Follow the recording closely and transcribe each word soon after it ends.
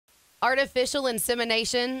Artificial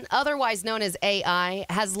insemination, otherwise known as AI,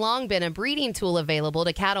 has long been a breeding tool available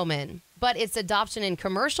to cattlemen, but its adoption in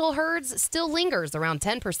commercial herds still lingers around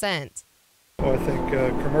 10%. Well, I think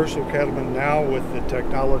commercial cattlemen now, with the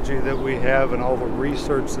technology that we have and all the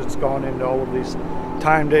research that's gone into all of these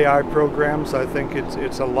timed AI programs, I think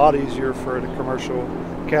it's a lot easier for a commercial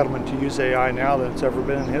cattleman to use AI now than it's ever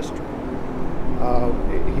been in history.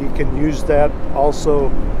 He can use that also,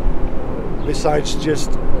 besides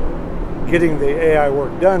just getting the AI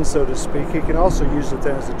work done, so to speak. He can also use it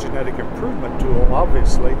then as a genetic improvement tool,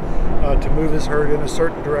 obviously, to move his herd in a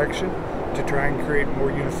certain direction, to try and create more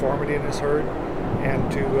uniformity in his herd, and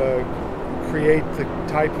to create the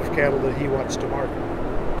type of cattle that he wants to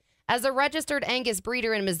market. As a registered Angus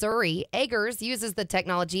breeder in Missouri, Angus uses the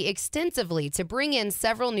technology extensively to bring in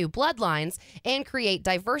several new bloodlines and create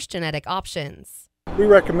diverse genetic options. We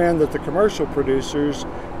recommend that the commercial producers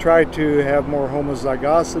try to have more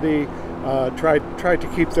homozygosity, try to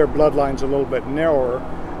keep their bloodlines a little bit narrower,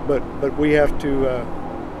 but we have to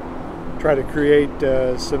try to create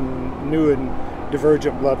some new and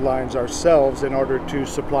divergent bloodlines ourselves in order to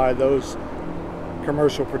supply those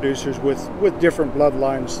commercial producers with different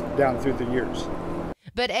bloodlines down through the years.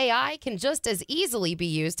 But AI can just as easily be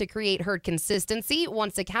used to create herd consistency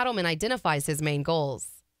once a cattleman identifies his main goals.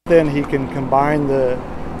 Then he can combine the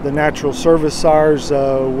natural service sires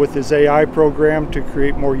with his AI program to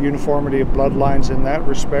create more uniformity of bloodlines in that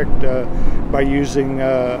respect by using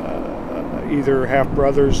either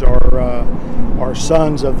half-brothers or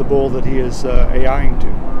sons of the bull that he is AIing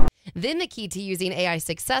to. Then the key to using AI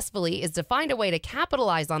successfully is to find a way to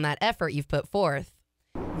capitalize on that effort you've put forth.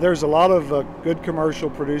 There's a lot of good commercial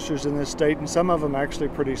producers in this state, and some of them actually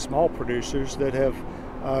pretty small producers that have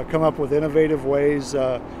come up with innovative ways,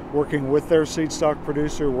 working with their seed stock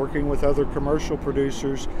producer, working with other commercial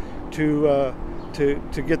producers to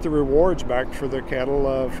get the rewards back for their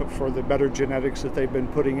cattle, for the better genetics that they've been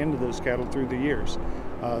putting into those cattle through the years.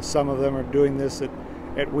 Some of them are doing this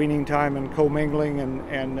at weaning time and commingling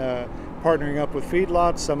and partnering up with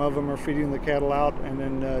feedlots. Some of them are feeding the cattle out and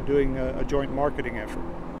then doing a joint marketing effort.